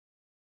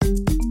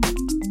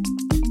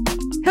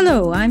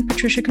Hello, I'm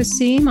Patricia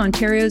Kassim,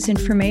 Ontario's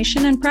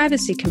Information and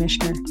Privacy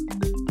Commissioner,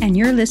 and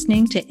you're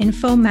listening to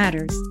Info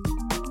Matters,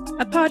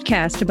 a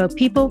podcast about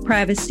people,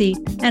 privacy,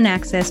 and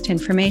access to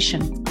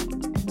information.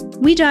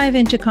 We dive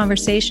into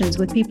conversations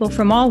with people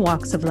from all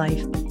walks of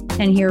life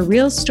and hear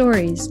real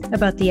stories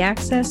about the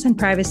access and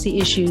privacy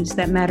issues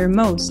that matter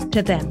most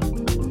to them.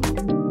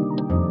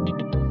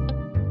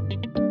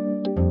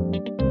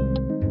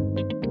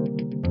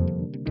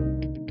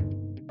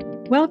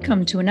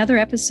 Welcome to another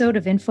episode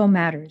of Info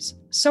Matters.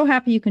 So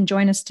happy you can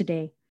join us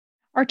today.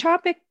 Our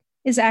topic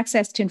is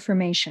access to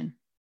information.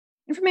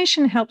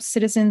 Information helps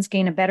citizens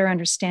gain a better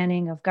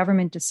understanding of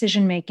government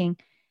decision-making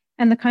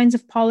and the kinds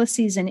of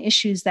policies and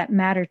issues that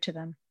matter to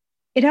them.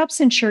 It helps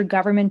ensure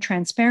government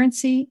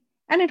transparency,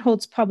 and it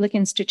holds public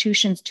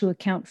institutions to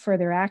account for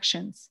their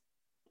actions.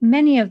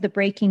 Many of the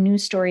breaking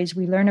news stories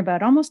we learn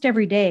about almost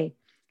every day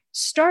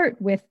start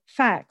with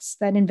facts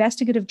that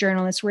investigative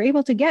journalists were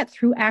able to get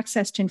through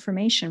access to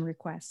information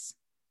requests.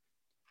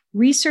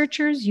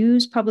 Researchers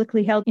use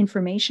publicly held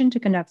information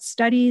to conduct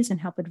studies and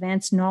help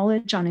advance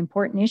knowledge on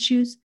important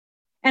issues.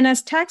 And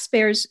as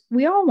taxpayers,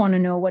 we all want to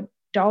know what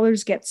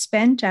dollars get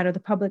spent out of the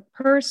public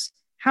purse,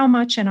 how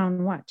much and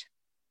on what.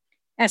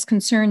 As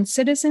concerned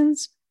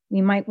citizens,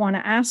 we might want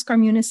to ask our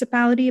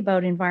municipality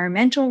about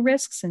environmental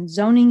risks and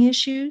zoning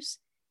issues.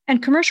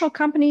 And commercial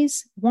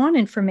companies want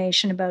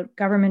information about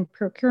government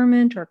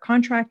procurement or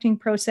contracting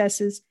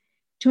processes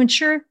to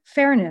ensure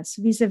fairness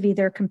vis-a-vis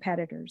their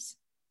competitors.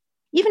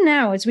 Even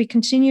now, as we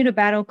continue to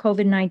battle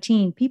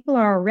COVID-19, people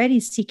are already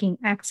seeking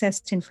access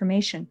to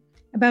information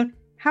about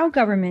how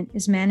government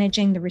is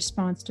managing the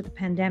response to the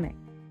pandemic.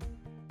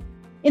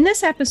 In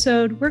this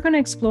episode, we're going to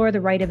explore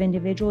the right of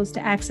individuals to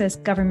access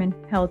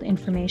government-held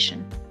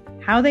information,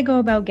 how they go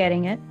about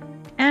getting it,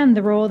 and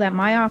the role that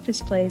my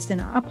office plays in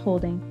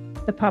upholding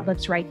the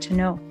public's right to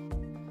know.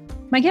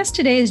 My guest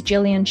today is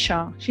Gillian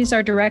Shaw. She's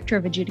our Director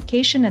of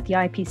Adjudication at the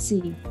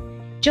IPC.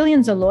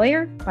 Gillian's a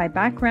lawyer by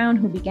background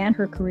who began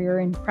her career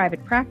in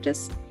private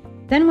practice,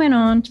 then went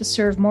on to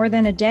serve more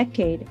than a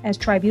decade as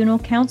tribunal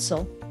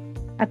counsel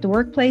at the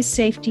Workplace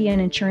Safety and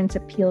Insurance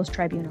Appeals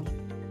Tribunal.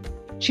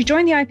 She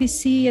joined the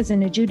IPC as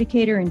an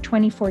adjudicator in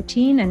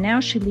 2014, and now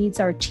she leads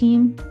our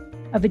team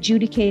of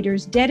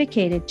adjudicators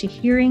dedicated to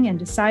hearing and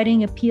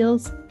deciding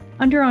appeals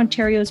under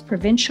Ontario's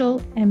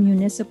provincial and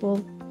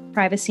municipal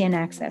privacy and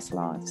access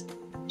laws.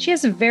 She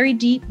has a very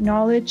deep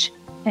knowledge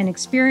and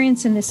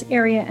experience in this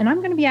area, and I'm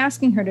going to be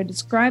asking her to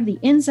describe the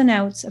ins and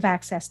outs of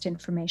access to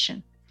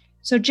information.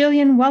 So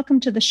Gillian,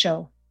 welcome to the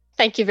show.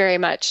 Thank you very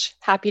much.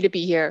 Happy to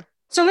be here.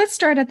 So let's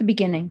start at the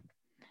beginning.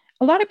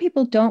 A lot of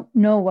people don't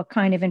know what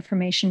kind of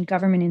information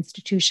government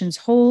institutions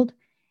hold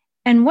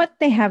and what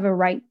they have a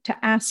right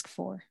to ask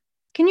for.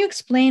 Can you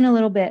explain a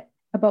little bit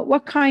about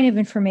what kind of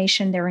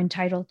information they're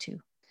entitled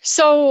to?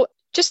 So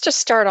just to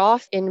start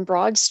off in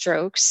broad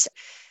strokes,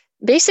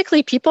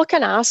 basically people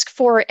can ask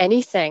for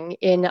anything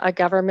in a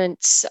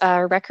government's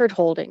record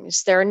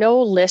holdings. There are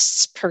no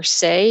lists per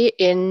se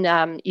in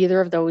either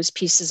of those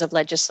pieces of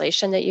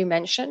legislation that you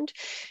mentioned.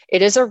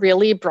 It is a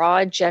really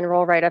broad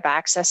general right of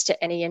access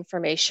to any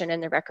information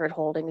in the record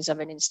holdings of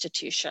an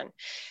institution.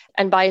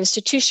 And by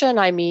institution,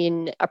 I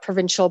mean a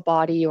provincial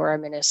body or a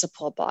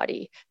municipal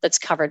body that's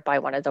covered by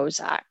one of those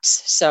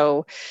acts.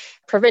 So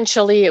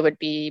provincially, it would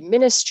be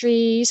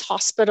ministries,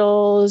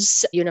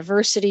 hospitals,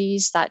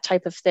 universities, that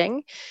type of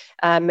thing.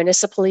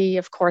 Municipally,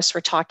 of course,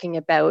 we're talking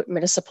about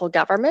municipal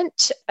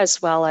government,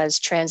 as well as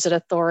transit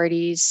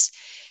authorities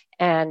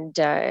and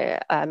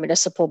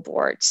municipal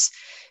boards.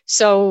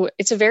 So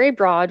it's a very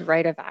broad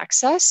right of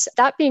access.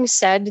 That being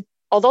said,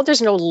 although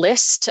there's no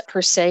list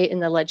per se in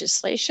the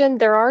legislation,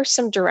 there are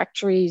some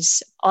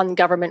directories on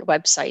government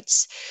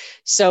websites.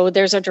 So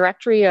there's a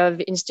directory of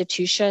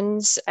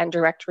institutions and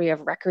directory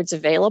of records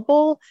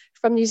available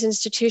from these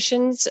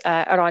institutions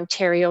at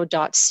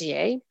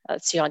ontario.ca.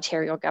 That's the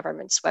Ontario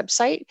government's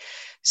website.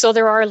 So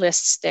there are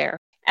lists there.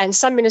 And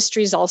some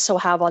ministries also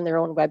have on their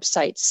own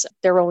websites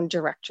their own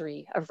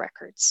directory of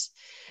records.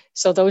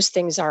 So those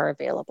things are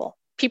available.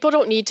 People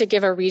don't need to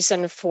give a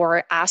reason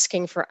for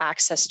asking for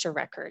access to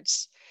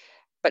records.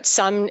 But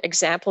some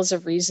examples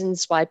of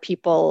reasons why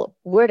people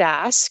would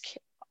ask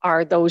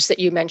are those that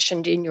you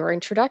mentioned in your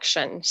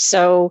introduction.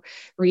 So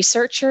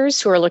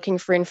researchers who are looking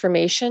for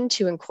information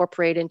to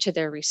incorporate into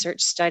their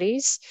research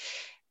studies,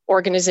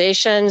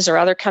 organizations or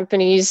other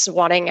companies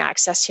wanting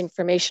access to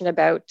information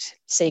about,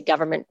 say,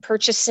 government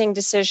purchasing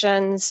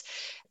decisions,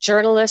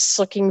 journalists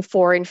looking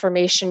for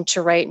information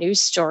to write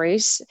news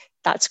stories,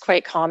 that's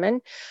quite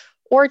common.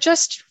 Or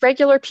just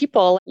regular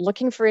people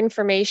looking for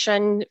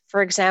information,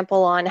 for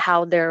example, on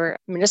how their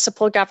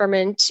municipal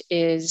government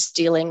is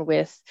dealing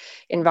with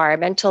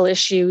environmental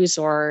issues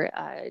or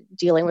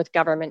dealing with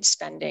government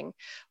spending,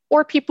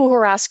 or people who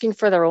are asking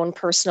for their own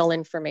personal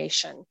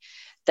information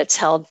that's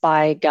held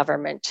by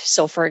government.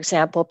 So, for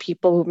example,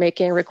 people who make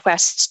a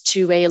request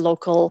to a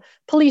local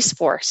police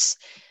force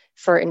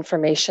for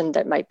information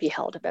that might be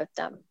held about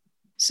them.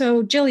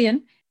 So,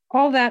 Gillian,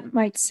 All that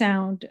might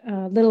sound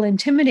a little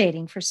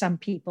intimidating for some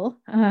people,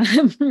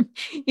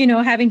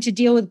 having to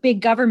deal with big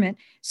government.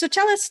 So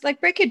tell us,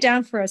 break it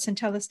down for us and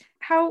tell us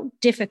how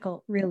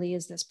difficult really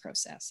is this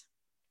process?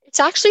 It's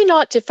actually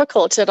not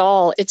difficult at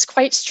all. It's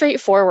quite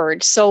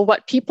straightforward. So,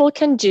 what people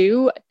can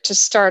do to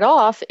start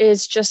off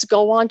is just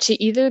go on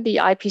to either the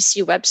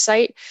IPC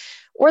website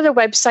or the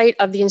website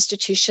of the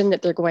institution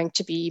that they're going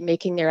to be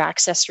making their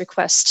access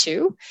request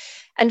to,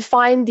 and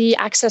find the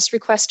access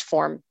request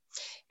form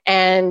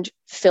and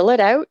fill it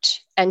out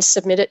and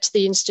submit it to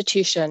the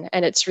institution.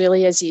 And it's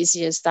really as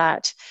easy as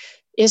that.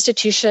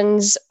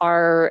 Institutions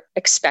are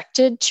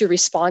expected to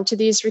respond to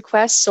these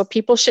requests, so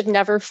people should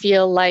never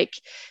feel like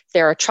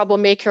they're a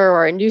troublemaker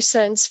or a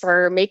nuisance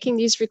for making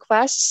these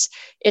requests.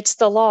 It's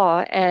the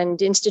law, and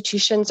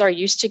institutions are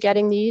used to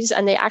getting these,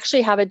 and they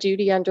actually have a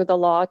duty under the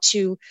law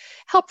to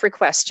help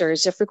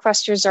requesters. If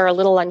requesters are a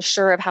little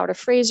unsure of how to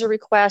phrase a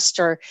request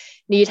or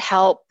need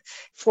help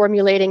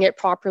formulating it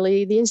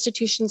properly, the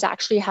institutions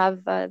actually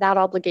have that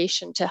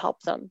obligation to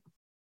help them.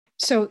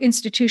 So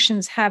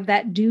institutions have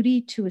that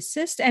duty to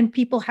assist, and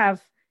people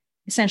have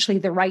essentially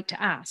the right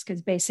to ask,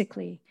 is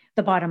basically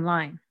the bottom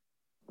line.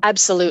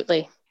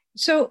 Absolutely.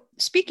 So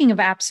speaking of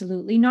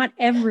absolutely, not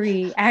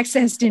every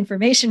access to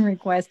information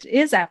request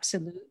is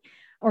absolute,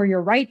 or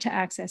your right to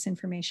access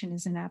information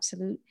is an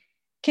absolute.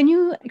 Can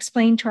you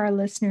explain to our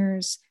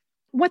listeners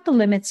what the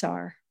limits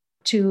are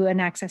to an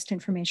access to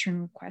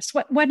information request?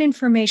 What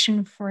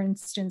information, for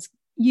instance,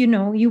 you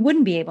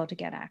wouldn't be able to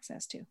get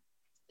access to?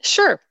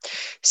 Sure.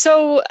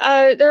 So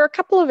there are a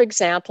couple of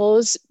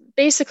examples.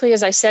 Basically,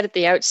 as I said at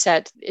the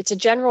outset, it's a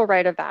general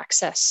right of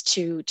access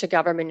to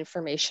government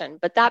information.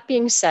 But that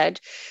being said,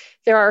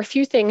 there are a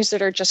few things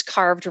that are just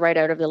carved right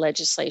out of the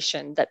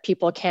legislation that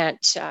people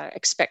can't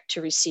expect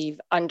to receive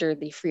under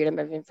the Freedom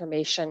of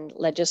Information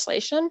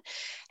legislation.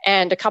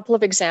 And a couple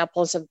of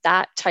examples of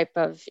that type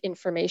of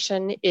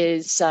information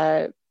is,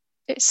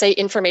 say,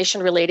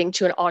 information relating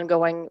to an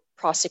ongoing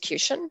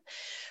prosecution,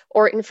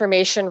 or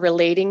information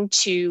relating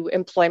to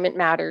employment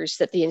matters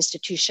that the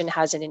institution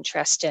has an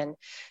interest in.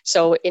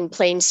 So in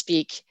plain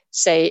speak,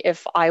 say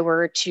if I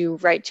were to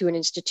write to an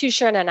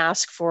institution and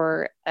ask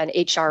for an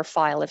HR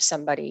file of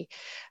somebody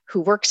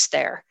who works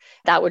there,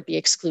 that would be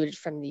excluded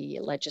from the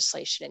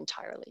legislation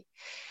entirely.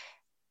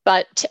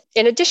 But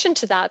in addition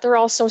to that, there are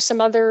also some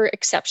other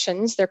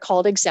exceptions. They're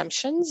called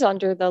exemptions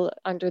under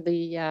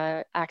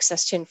the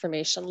access to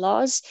information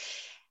laws.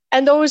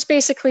 And those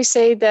basically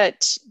say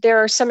that there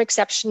are some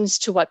exceptions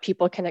to what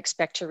people can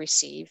expect to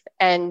receive,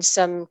 and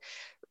some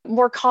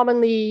more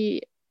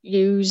commonly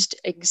used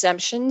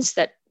exemptions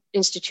that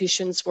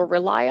institutions will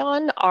rely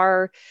on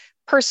are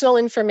personal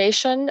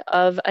information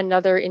of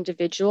another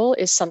individual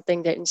is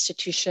something that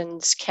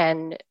institutions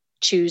can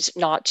choose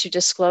not to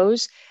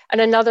disclose.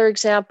 And another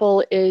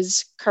example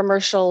is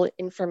commercial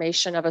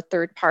information of a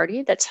third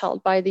party that's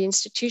held by the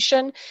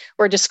institution,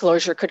 where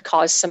disclosure could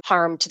cause some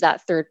harm to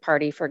that third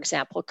party, for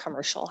example,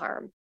 commercial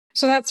harm.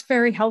 So that's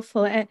very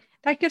helpful. And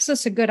that gives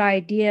us a good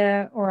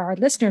idea, or our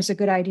listeners a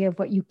good idea of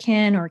what you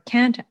can or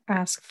can't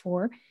ask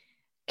for.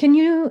 Can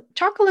you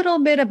talk a little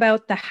bit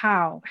about the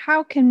how?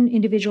 How can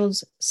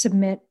individuals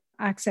submit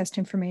access to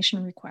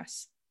information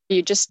requests?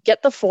 You just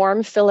get the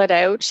form, fill it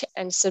out,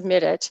 and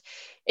submit it.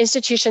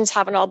 Institutions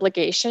have an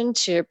obligation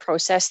to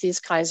process these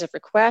kinds of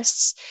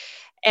requests,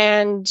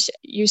 and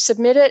you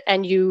submit it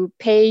and you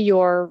pay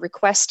your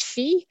request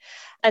fee,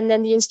 and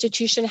then the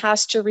institution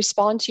has to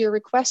respond to your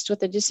request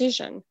with a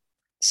decision.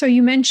 So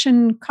you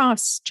mentioned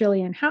costs,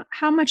 Gillian.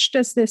 How much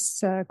does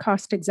this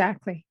cost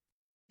exactly?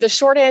 The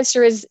short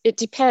answer is it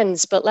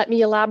depends, but let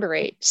me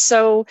elaborate.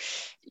 So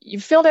you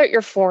filled out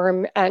your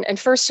form, and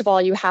first of all,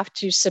 you have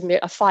to submit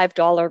a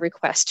 $5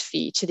 request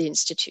fee to the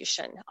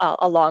institution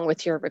along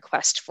with your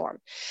request form.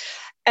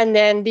 And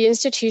then the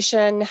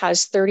institution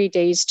has 30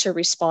 days to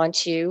respond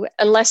to you,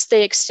 unless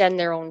they extend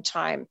their own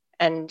time.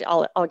 And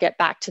I'll get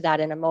back to that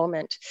in a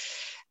moment.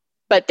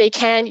 But they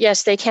can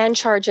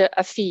charge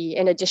a fee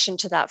in addition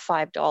to that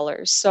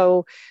 $5.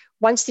 So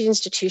once the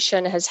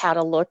institution has had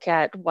a look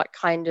at what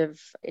kind of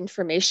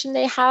information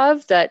they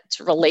have that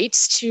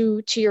relates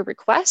to your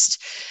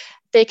request,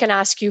 they can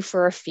ask you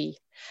for a fee.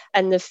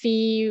 And the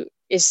fee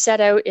is set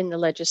out in the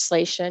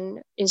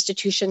legislation.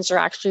 Institutions are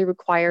actually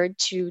required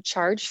to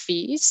charge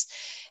fees,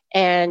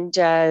 and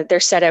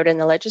they're set out in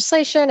the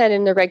legislation and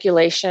in the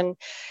regulation.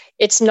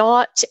 It's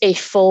not a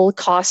full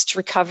cost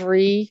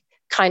recovery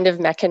kind of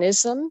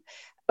mechanism,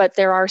 but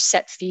there are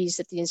set fees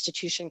that the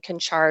institution can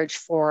charge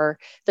for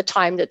the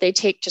time that they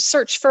take to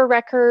search for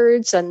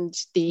records and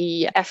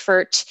the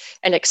effort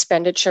and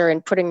expenditure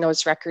in putting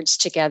those records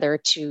together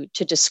to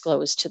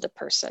disclose to the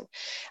person.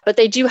 But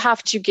they do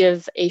have to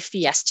give a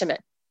fee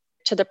estimate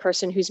to the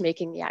person who's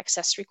making the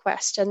access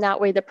request. And that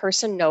way the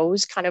person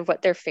knows kind of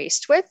what they're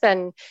faced with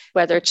and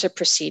whether to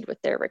proceed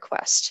with their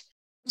request.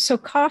 So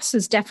cost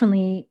is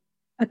definitely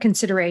a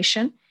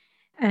consideration.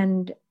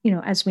 And,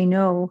 as we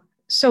know,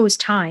 so is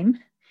time.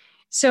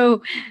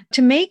 So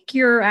to make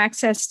your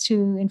access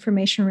to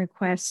information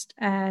request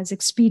as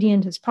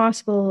expedient as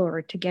possible,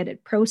 or to get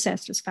it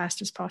processed as fast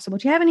as possible,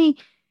 do you have any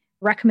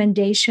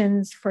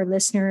recommendations for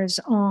listeners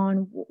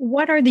on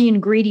what are the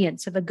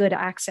ingredients of a good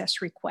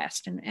access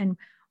request, and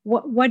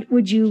what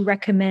would you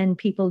recommend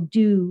people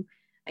do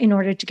in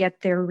order to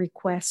get their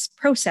requests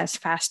processed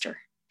faster?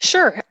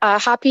 Sure,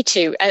 happy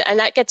to. And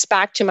that gets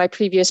back to my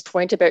previous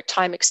point about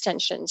time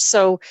extensions.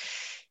 So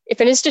if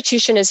an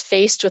institution is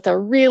faced with a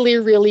really,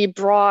 really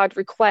broad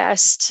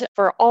request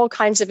for all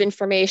kinds of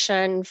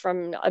information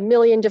from a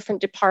million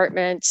different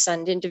departments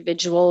and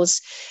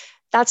individuals,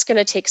 that's going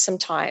to take some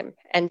time.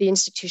 And the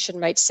institution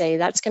might say,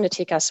 that's going to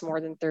take us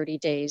more than 30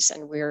 days,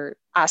 and we're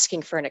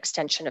asking for an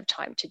extension of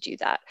time to do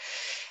that.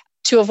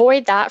 To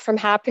avoid that from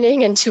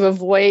happening and to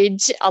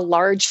avoid a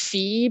large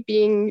fee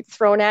being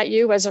thrown at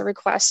you as a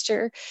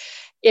requester,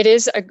 it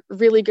is a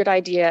really good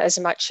idea as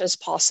much as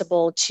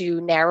possible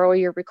to narrow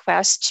your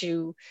request,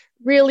 to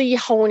really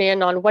hone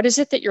in on what is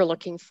it that you're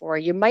looking for.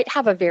 You might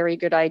have a very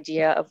good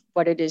idea of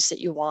what it is that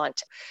you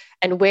want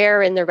and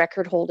where in the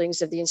record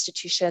holdings of the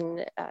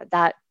institution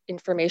that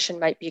information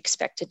might be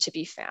expected to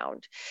be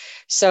found.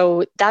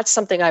 So that's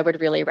something I would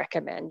really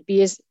recommend.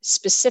 Be as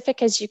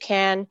specific as you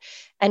can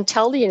and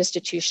tell the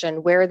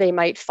institution where they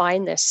might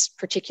find this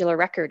particular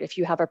record if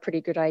you have a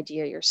pretty good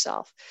idea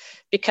yourself.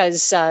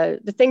 Because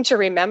the thing to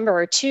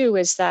remember too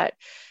is that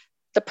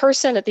the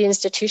person at the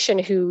institution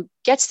who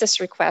gets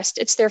this request,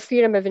 it's their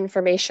Freedom of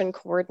Information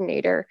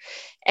coordinator.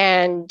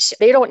 And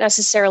they don't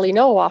necessarily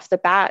know off the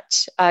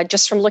bat,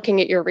 just from looking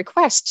at your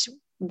request,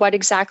 what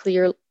exactly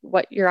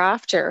you're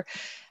after.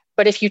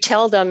 But if you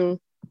tell them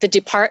the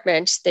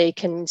department, they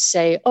can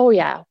say, oh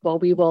yeah, well,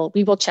 we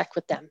will check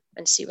with them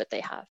and see what they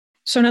have.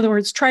 So in other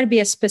words, try to be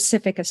as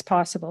specific as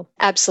possible.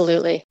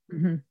 Absolutely.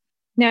 Mm-hmm.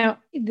 Now,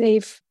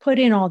 they've put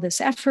in all this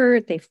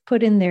effort, they've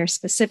put in their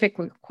specific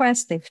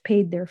request, they've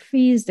paid their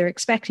fees, they're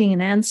expecting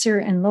an answer,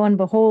 and lo and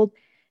behold,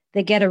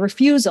 they get a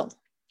refusal.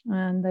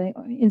 And the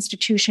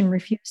institution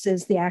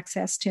refuses the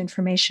access to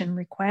information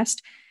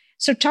request.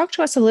 So talk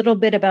to us a little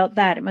bit about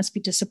that. It must be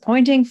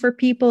disappointing for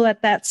people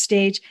at that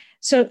stage.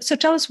 So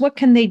tell us, what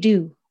can they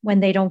do when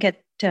they don't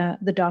get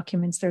the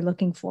documents they're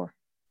looking for?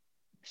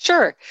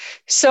 Sure.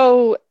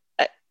 So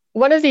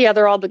one of the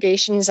other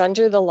obligations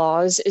under the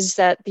laws is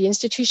that the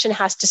institution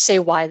has to say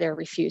why they're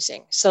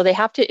refusing. So they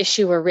have to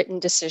issue a written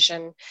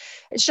decision.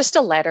 It's just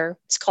a letter.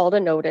 It's called a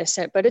notice,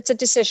 but it's a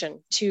decision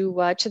to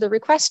the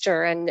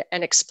requester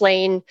and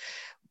explain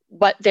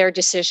what their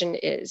decision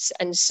is.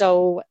 And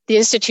so the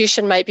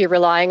institution might be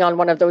relying on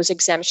one of those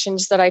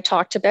exemptions that I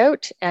talked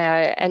about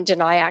and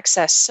deny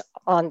access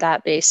on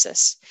that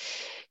basis.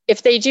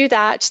 If they do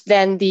that,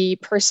 then the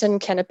person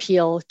can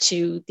appeal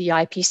to the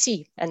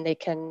IPC and they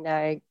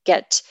can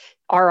get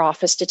our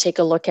office to take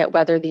a look at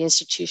whether the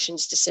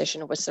institution's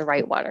decision was the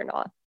right one or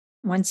not.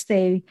 Once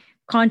they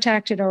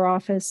contacted our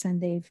office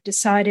and they've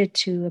decided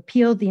to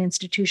appeal the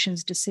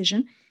institution's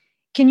decision,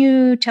 can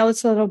you tell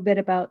us a little bit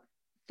about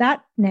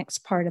that next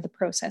part of the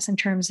process in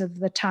terms of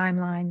the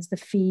timelines, the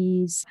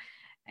fees,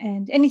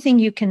 and anything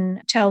you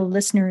can tell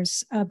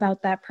listeners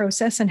about that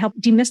process and help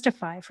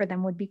demystify for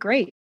them would be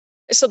great.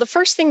 So the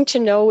first thing to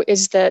know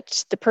is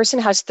that the person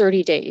has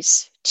 30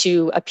 days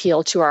to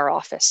appeal to our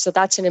office. So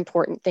that's an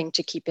important thing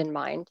to keep in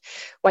mind.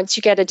 Once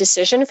you get a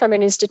decision from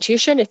an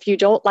institution, if you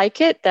don't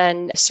like it,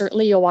 then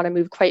certainly you'll want to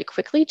move quite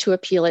quickly to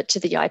appeal it to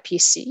the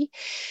IPC.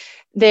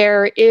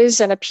 There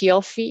is an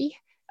appeal fee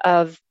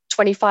of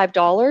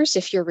 $25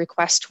 if your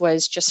request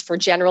was just for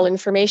general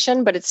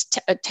information, but it's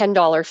a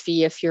 $10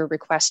 fee if your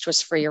request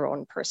was for your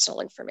own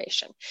personal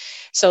information.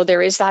 So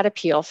there is that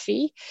appeal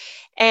fee.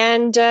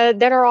 And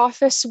then our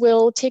office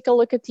will take a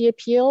look at the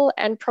appeal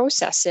and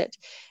process it.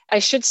 I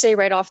should say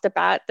right off the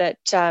bat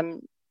that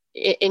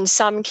in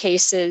some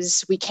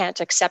cases, we can't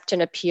accept an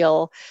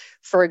appeal,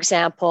 for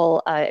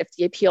example, if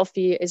the appeal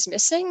fee is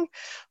missing,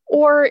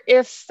 or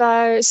if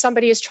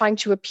somebody is trying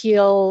to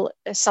appeal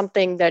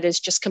something that is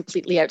just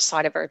completely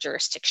outside of our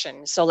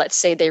jurisdiction. So let's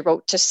say they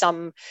wrote to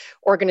some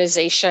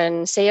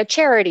organization, say a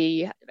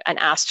charity, and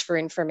asked for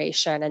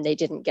information and they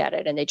didn't get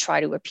it, and they try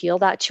to appeal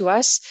that to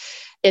us.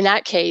 In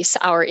that case,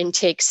 our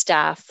intake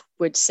staff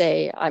would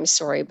say, I'm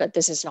sorry, but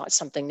this is not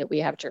something that we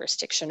have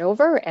jurisdiction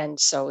over, and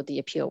so the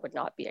appeal would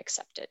not be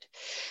accepted.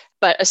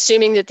 But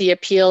assuming that the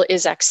appeal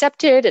is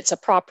accepted, it's a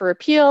proper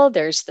appeal,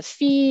 there's the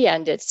fee,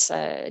 and it's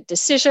a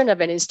decision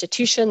of an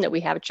institution that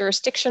we have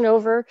jurisdiction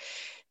over,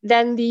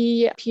 then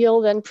the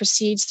appeal then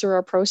proceeds through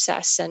our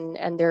process, and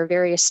there are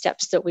various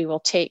steps that we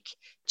will take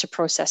to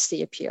process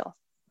the appeal.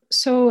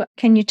 So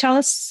can you tell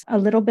us a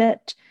little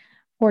bit,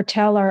 or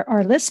tell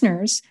our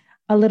listeners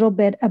a little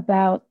bit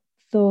about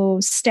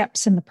those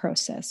steps in the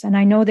process? And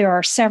I know there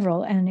are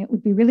several, and it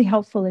would be really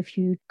helpful if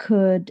you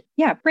could,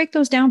 break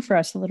those down for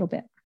us a little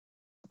bit.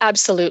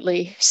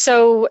 Absolutely.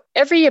 So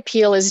every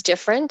appeal is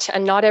different,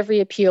 and not every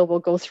appeal will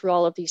go through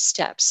all of these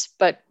steps.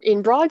 But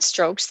in broad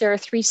strokes, there are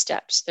 3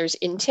 steps. There's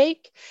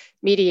intake,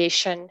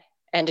 mediation,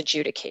 and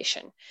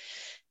adjudication.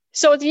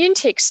 So at the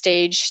intake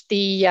stage,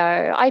 the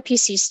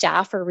IPC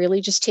staff are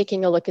really just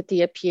taking a look at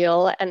the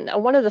appeal. And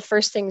one of the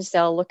first things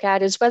they'll look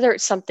at is whether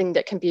it's something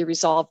that can be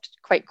resolved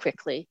quite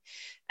quickly.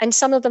 And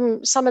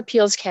some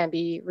appeals can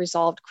be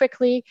resolved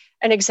quickly.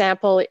 An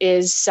example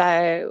is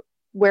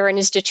where an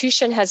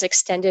institution has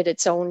extended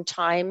its own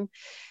time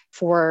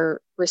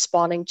for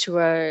responding to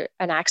an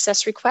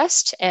access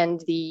request,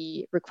 and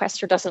the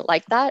requester doesn't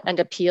like that and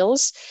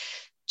appeals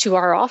to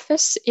our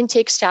office.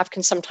 Intake staff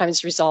can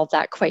sometimes resolve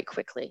that quite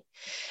quickly.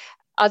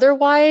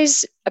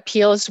 Otherwise,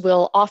 appeals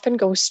will often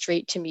go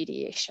straight to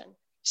mediation.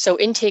 So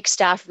intake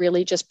staff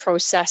really just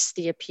process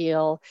the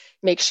appeal,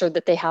 make sure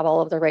that they have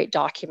all of the right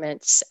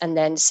documents, and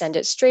then send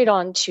it straight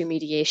on to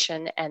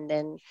mediation. And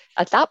then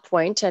at that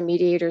point, a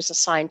mediator is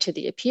assigned to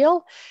the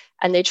appeal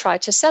and they try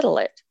to settle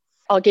it.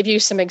 I'll give you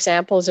some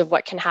examples of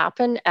what can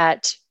happen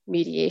at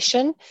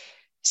mediation.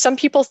 Some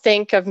people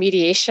think of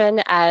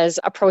mediation as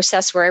a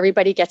process where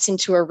everybody gets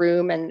into a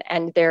room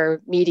and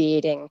they're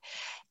mediating.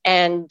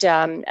 And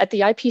at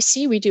the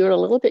IPC, we do it a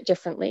little bit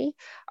differently.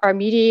 Our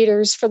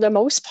mediators, for the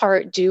most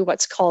part, do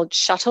what's called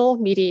shuttle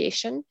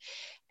mediation.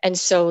 And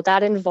so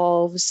that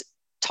involves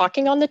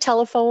talking on the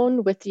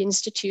telephone with the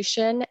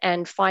institution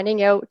and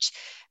finding out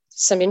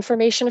some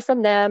information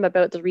from them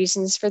about the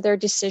reasons for their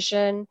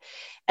decision,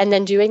 and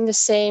then doing the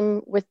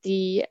same with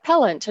the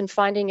appellant and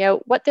finding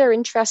out what their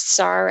interests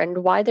are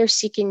and why they're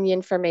seeking the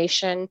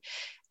information,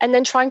 and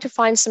then trying to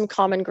find some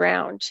common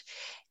ground.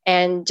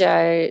 And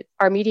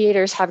our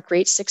mediators have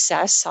great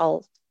success.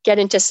 I'll get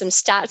into some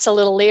stats a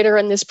little later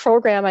in this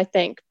program, I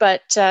think,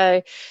 but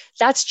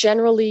that's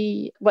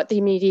generally what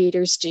the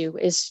mediators do,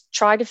 is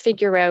try to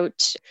figure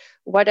out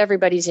what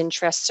everybody's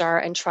interests are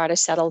and try to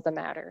settle the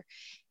matter.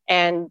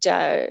 And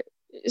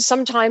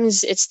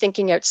sometimes it's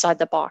thinking outside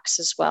the box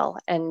as well,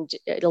 and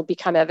it'll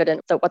become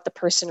evident that what the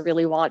person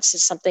really wants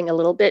is something a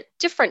little bit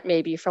different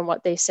maybe from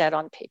what they said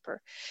on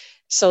paper.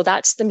 So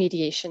that's the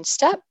mediation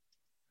step.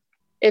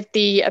 If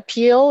the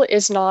appeal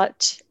is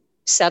not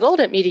settled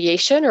at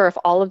mediation, or if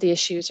all of the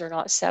issues are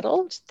not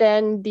settled,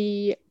 then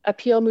the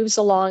appeal moves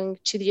along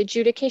to the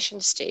adjudication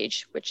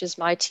stage, which is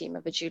my team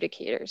of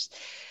adjudicators.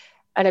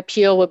 An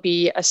appeal will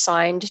be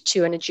assigned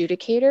to an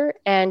adjudicator,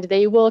 and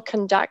they will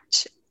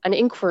conduct an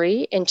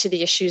inquiry into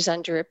the issues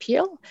under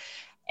appeal.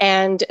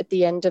 And at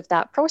the end of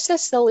that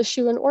process, they'll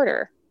issue an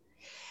order.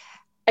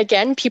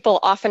 Again, people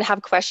often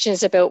have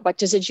questions about, what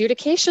does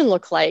adjudication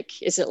look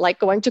like? Is it like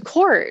going to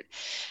court?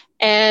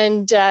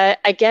 And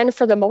again,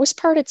 for the most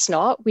part, it's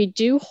not. We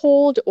do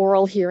hold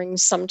oral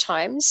hearings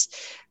sometimes,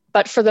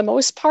 but for the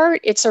most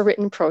part, it's a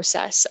written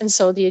process. And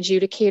so the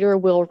adjudicator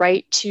will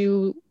write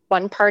to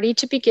one party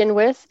to begin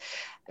with,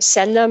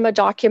 send them a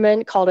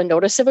document called a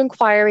notice of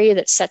inquiry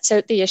that sets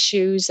out the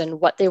issues and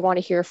what they want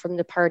to hear from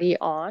the party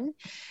on.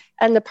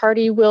 And the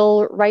party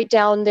will write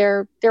down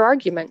their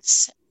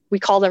arguments. We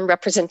call them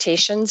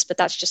representations, but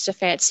that's just a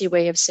fancy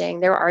way of saying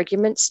their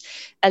arguments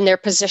and their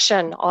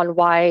position on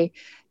why,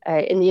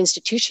 in the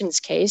institution's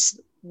case,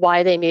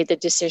 why they made the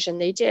decision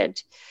they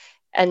did.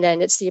 And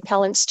then it's the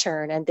appellant's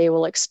turn, and they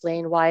will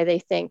explain why they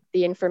think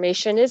the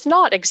information is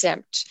not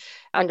exempt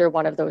under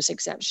one of those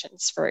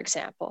exemptions, for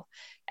example.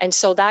 And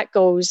so that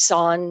goes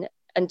on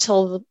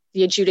until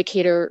the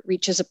adjudicator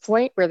reaches a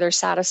point where they're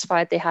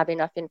satisfied they have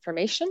enough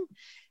information,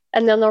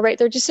 and then they'll write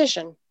their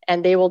decision,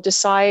 and they will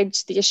decide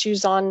the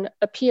issues on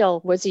appeal.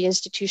 Was the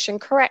institution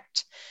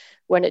correct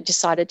when it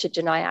decided to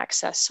deny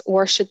access,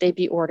 or should they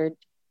be ordered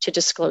to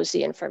disclose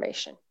the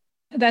information?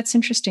 That's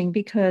interesting,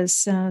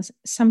 because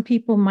some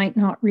people might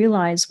not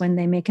realize when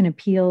they make an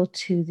appeal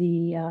to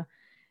the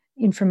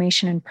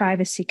Information and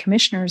Privacy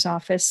Commissioner's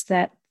Office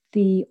that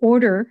the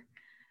order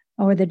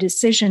or the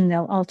decision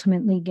they'll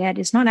ultimately get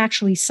is not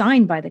actually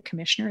signed by the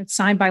commissioner. It's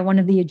signed by one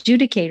of the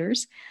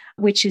adjudicators,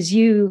 which is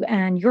you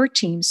and your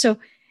team. So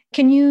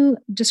can you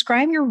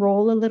describe your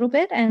role a little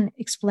bit and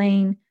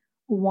explain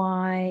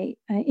why,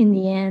 in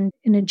the end,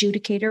 an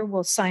adjudicator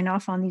will sign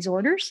off on these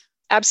orders?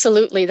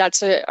 Absolutely.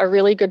 That's a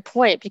really good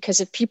point,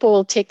 because if people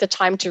will take the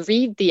time to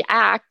read the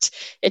act,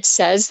 it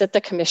says that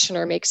the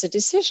commissioner makes a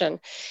decision.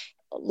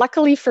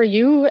 Luckily for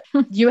you,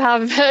 you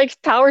have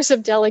powers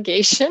of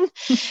delegation,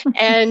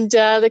 and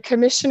the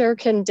commissioner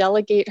can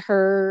delegate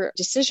her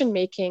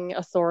decision-making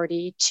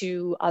authority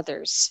to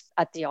others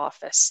at the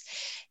office.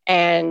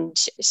 And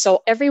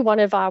so every one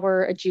of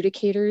our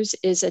adjudicators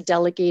is a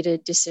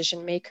delegated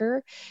decision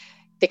maker.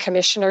 The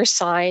commissioner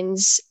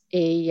signs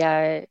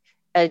a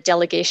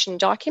delegation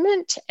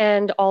document,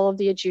 and all of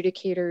the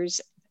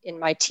adjudicators in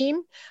my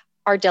team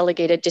are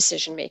delegated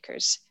decision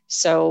makers.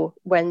 So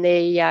when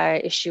they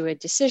issue a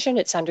decision,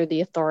 it's under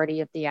the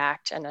authority of the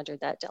act and under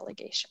that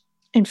delegation.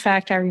 In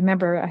fact, I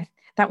remember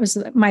that was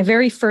my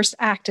very first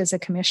act as a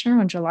commissioner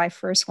on July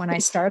 1st when I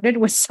started,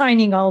 was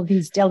signing all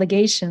these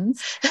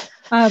delegations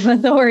of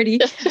authority.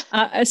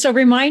 So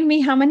remind me,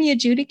 how many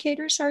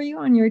adjudicators are you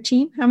on your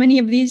team? How many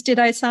of these did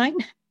I sign?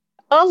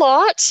 A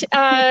lot.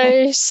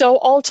 So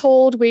all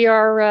told, we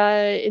are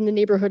in the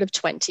neighborhood of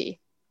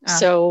 20.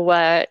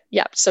 So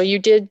so you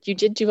did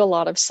do a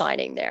lot of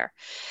signing there.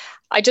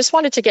 I just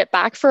wanted to get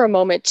back for a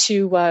moment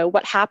to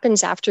what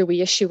happens after we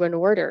issue an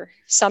order.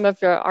 Some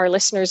of our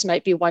listeners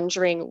might be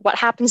wondering, what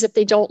happens if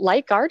they don't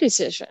like our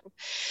decision?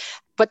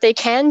 What they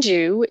can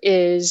do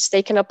is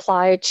they can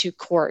apply to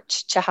court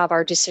to have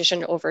our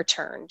decision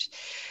overturned.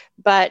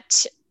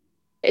 But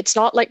it's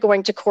not like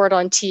going to court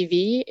on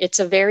TV. It's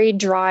a very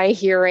dry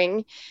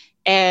hearing.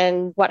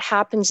 And what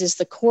happens is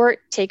the court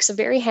takes a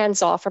very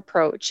hands-off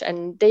approach,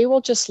 and they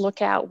will just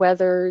look at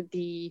whether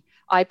the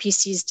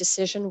IPC's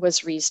decision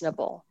was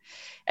reasonable.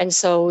 And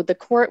so the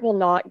court will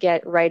not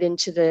get right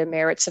into the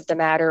merits of the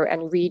matter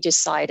and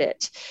re-decide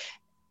it.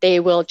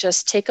 They will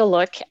just take a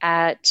look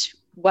at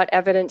what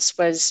evidence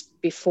was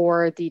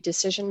before the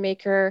decision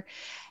maker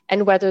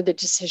and whether the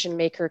decision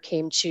maker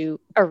came to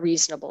a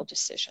reasonable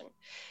decision.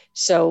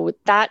 So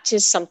that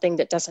is something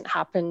that doesn't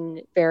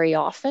happen very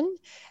often,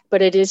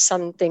 but it is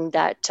something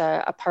that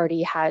a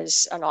party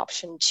has an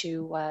option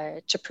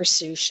to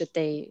pursue should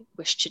they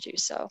wish to do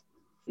so.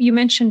 You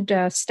mentioned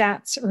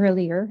stats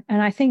earlier,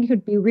 and I think it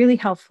would be really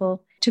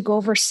helpful to go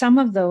over some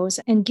of those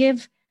and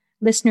give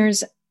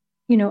listeners,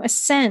 a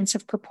sense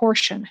of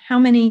proportion. How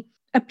many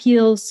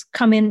appeals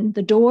come in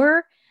the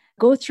door,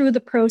 go through the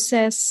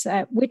process,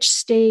 at which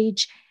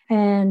stage,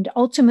 and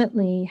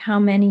ultimately how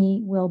many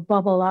will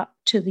bubble up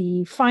to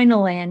the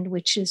final end,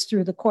 which is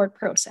through the court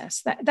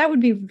process. That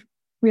would be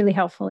really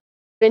helpful.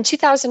 In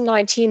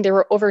 2019, there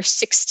were over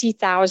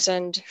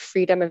 60,000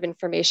 Freedom of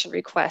Information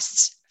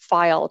requests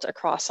filed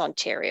across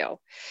Ontario.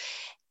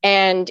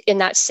 And in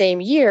that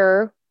same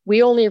year,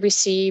 we only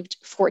received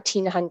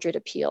 1,400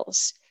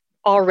 appeals.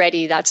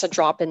 Already, that's a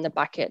drop in the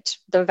bucket.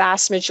 The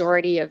vast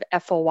majority of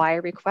FOI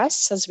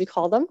requests, as we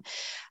call them,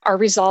 are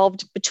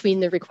resolved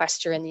between the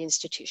requester and the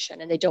institution,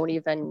 and they don't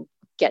even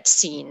get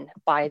seen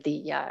by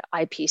the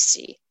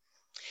IPC.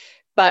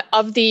 But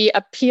of the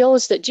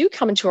appeals that do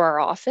come into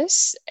our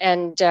office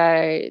and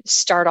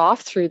start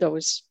off through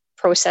those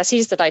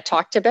processes that I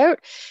talked about,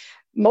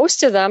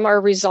 most of them are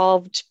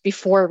resolved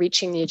before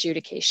reaching the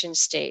adjudication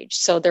stage.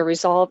 So they're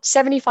resolved,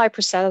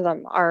 75% of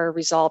them are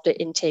resolved at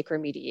intake or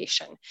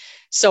mediation.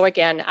 So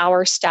again,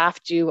 our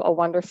staff do a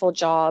wonderful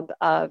job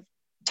of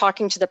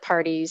talking to the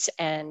parties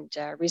and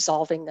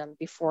resolving them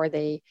before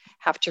they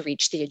have to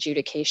reach the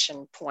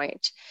adjudication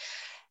point.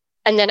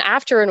 And then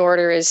after an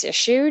order is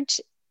issued,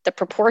 the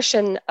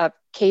proportion of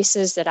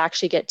cases that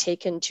actually get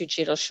taken to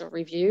judicial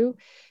review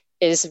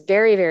is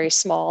very, very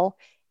small.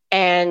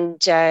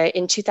 And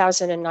in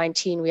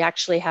 2019, we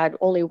actually had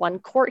only one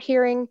court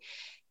hearing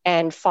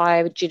and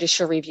 5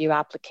 judicial review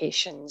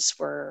applications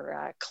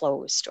were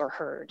closed or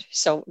heard.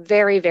 So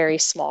very, very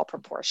small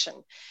proportion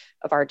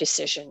of our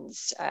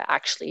decisions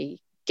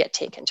actually get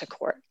taken to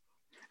court.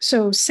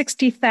 So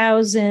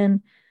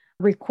 60,000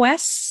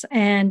 requests,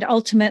 and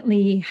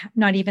ultimately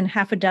not even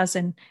half a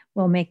dozen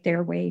will make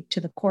their way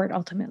to the court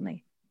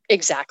ultimately.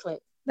 Exactly.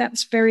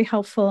 That's very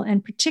helpful.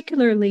 And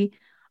particularly,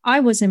 I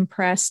was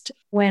impressed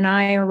when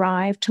I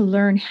arrived to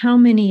learn how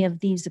many of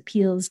these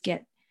appeals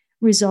get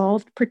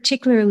resolved,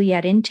 particularly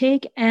at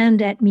intake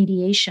and at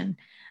mediation.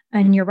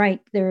 And you're right,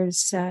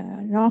 there's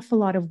an awful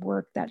lot of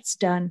work that's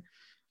done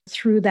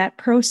through that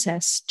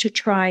process to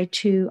try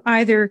to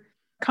either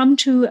come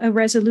to a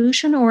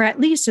resolution or, at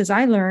least as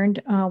I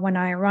learned when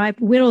I arrived,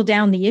 whittle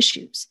down the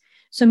issues.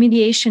 So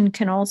mediation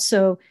can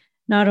also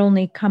not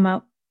only come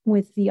up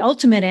with the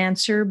ultimate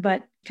answer,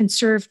 but can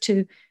serve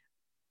to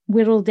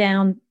whittle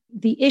down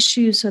the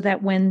issues so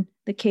that when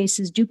the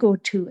cases do go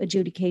to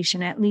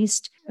adjudication, at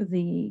least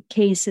the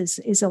case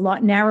is a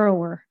lot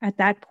narrower at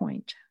that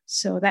point.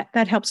 So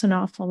that helps an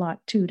awful lot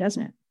too,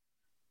 doesn't it?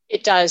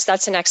 It does.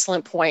 That's an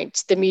excellent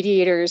point. The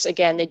mediators,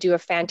 again, they do a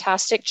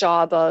fantastic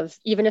job of,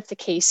 even if the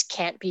case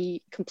can't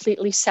be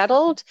completely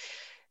settled,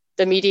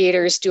 the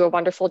mediators do a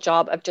wonderful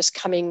job of just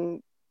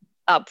coming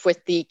up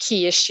with the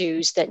key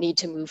issues that need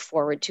to move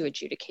forward to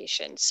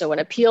adjudication. So an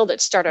appeal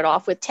that started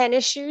off with 10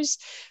 issues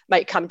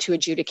might come to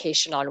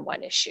adjudication on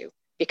 1 issue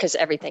because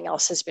everything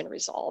else has been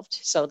resolved.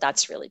 So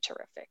that's really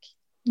terrific.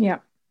 Yeah.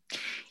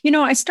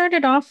 I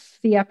started off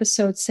the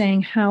episode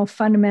saying how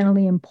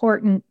fundamentally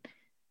important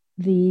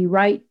the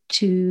right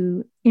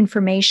to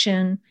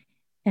information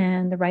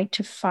and the right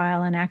to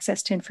file an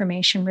access to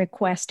information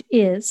request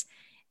is.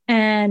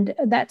 And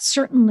that's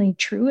certainly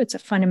true. It's a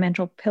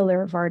fundamental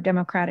pillar of our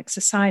democratic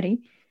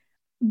society.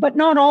 But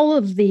not all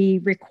of the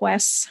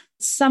requests,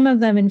 some of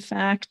them, in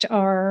fact,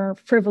 are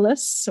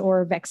frivolous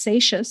or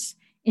vexatious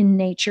in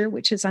nature,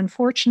 which is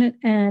unfortunate.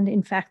 And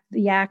in fact,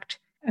 the Act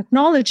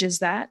acknowledges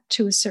that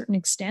to a certain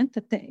extent,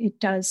 that it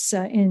does,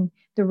 in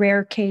the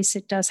rare case,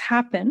 it does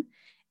happen.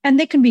 And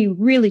they can be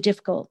really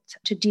difficult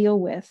to deal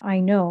with, I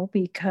know,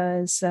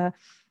 because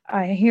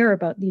I hear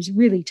about these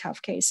really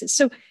tough cases.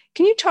 So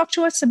can you talk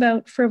to us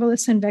about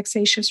frivolous and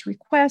vexatious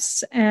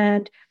requests,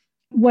 and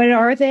what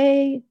are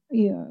they,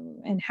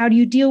 and how do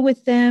you deal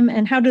with them,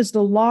 and how does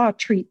the law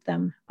treat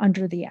them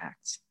under the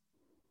Acts?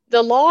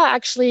 The law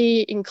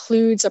actually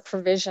includes a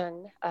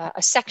provision,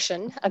 a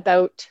section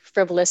about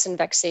frivolous and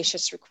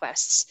vexatious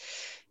requests.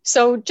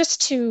 So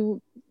just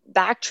to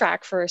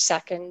backtrack for a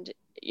second,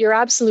 you're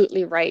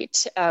absolutely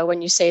right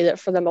when you say that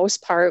for the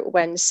most part,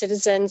 when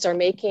citizens are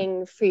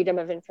making freedom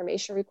of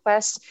information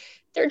requests,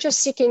 they're just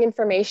seeking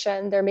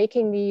information. They're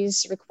making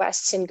these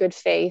requests in good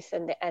faith,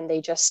 and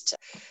they just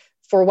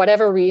for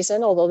whatever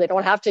reason, although they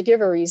don't have to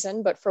give a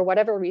reason, but for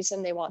whatever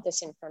reason, they want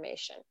this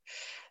information.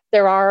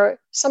 There are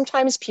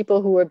sometimes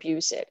people who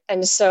abuse it.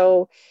 And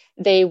so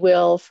they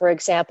will, for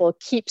example,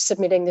 keep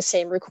submitting the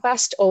same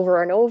request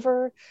over and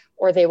over,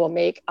 or they will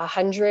make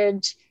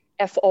 100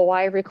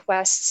 FOI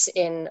requests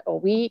in a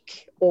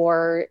week,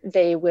 or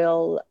they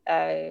will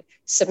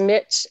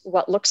submit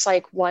what looks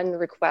like one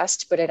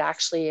request, but it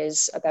actually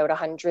is about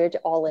 100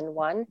 all in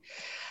one.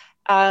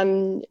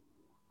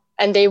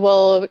 And they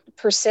will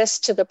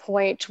persist to the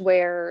point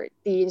where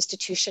the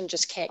institution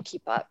just can't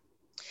keep up.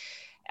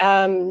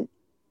 And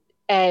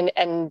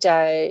in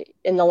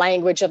the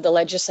language of the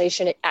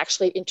legislation, it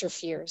actually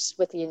interferes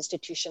with the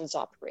institution's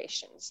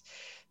operations.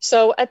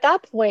 So at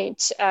that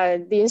point,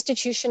 the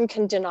institution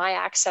can deny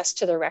access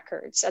to the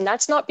records. And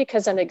that's not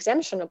because an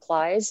exemption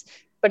applies,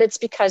 but it's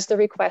because the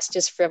request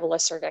is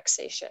frivolous or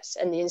vexatious.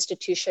 And the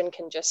institution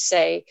can just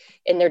say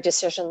in their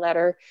decision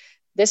letter,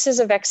 this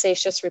is a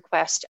vexatious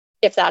request.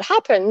 If that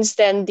happens,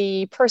 then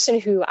the person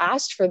who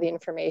asked for the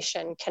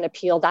information can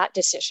appeal that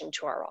decision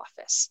to our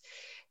office.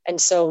 And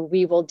so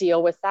we will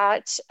deal with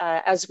that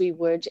as we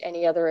would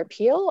any other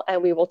appeal,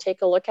 and we will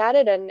take a look at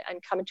it and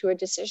come to a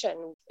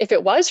decision. If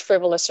it was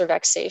frivolous or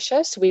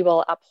vexatious, we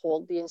will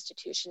uphold the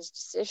institution's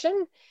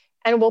decision,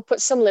 and we'll put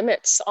some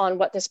limits on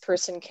what this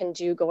person can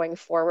do going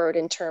forward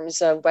in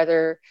terms of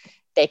whether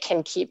they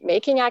can keep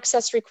making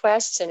access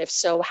requests, and if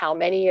so, how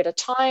many at a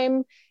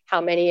time,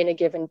 how many in a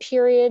given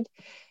period.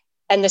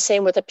 And the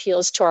same with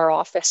appeals to our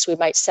office. We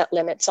might set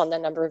limits on the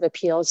number of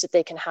appeals that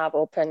they can have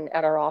open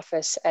at our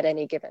office at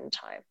any given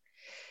time.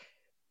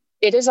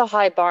 It is a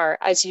high bar.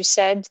 As you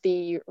said,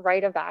 the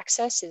right of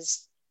access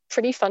is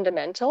pretty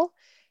fundamental.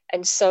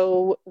 And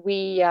so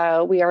we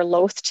are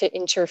loath to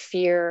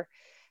interfere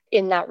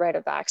in that right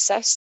of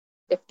access.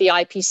 If the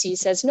IPC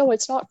says, no,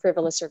 it's not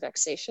frivolous or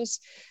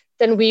vexatious,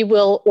 then we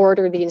will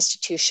order the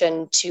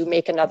institution to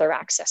make another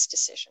access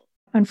decision.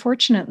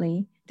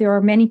 Unfortunately, there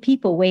are many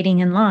people waiting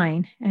in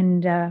line,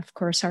 and of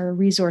course, our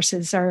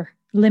resources are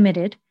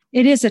limited.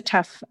 It is a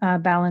tough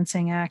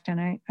balancing act,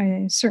 and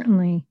I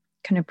certainly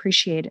can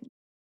appreciate it.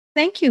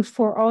 Thank you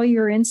for all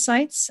your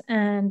insights,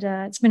 and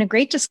it's been a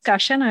great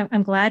discussion.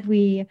 I'm glad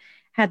we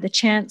had the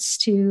chance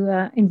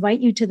to invite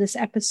you to this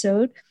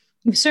episode.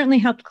 You've certainly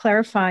helped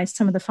clarify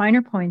some of the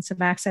finer points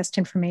of access to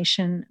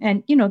information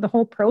and, the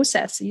whole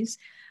processes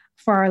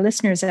for our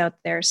listeners out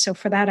there. So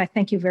for that, I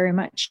thank you very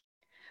much.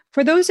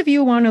 For those of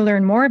you who want to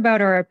learn more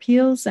about our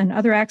appeals and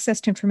other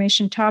access to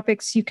information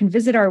topics, you can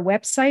visit our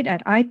website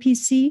at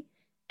ipc.on.ca.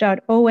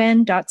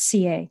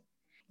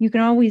 You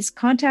can always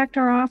contact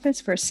our office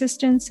for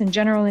assistance and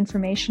general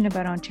information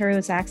about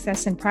Ontario's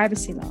access and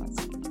privacy laws.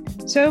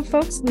 So,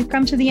 folks, we've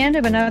come to the end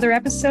of another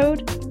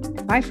episode.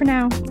 Bye for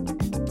now.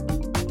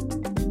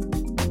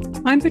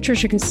 I'm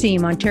Patricia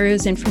Kassim,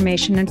 Ontario's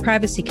Information and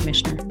Privacy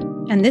Commissioner,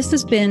 and this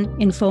has been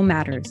Info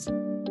Matters.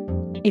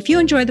 If you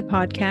enjoy the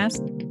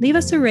podcast, leave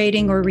us a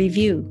rating or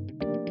review.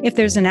 If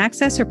there's an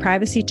access or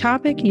privacy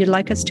topic you'd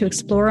like us to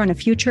explore on a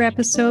future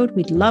episode,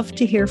 we'd love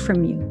to hear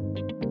from you.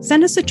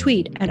 Send us a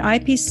tweet at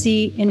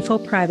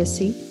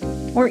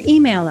IPC-InfoPrivacy or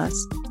email us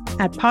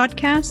at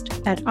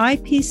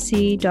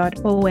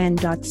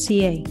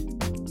podcast@ipc.on.ca.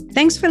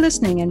 Thanks for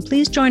listening, and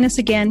please join us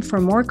again for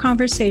more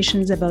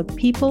conversations about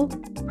people,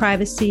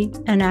 privacy,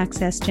 and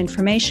access to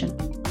information.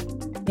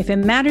 If it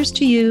matters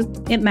to you,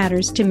 it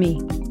matters to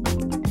me.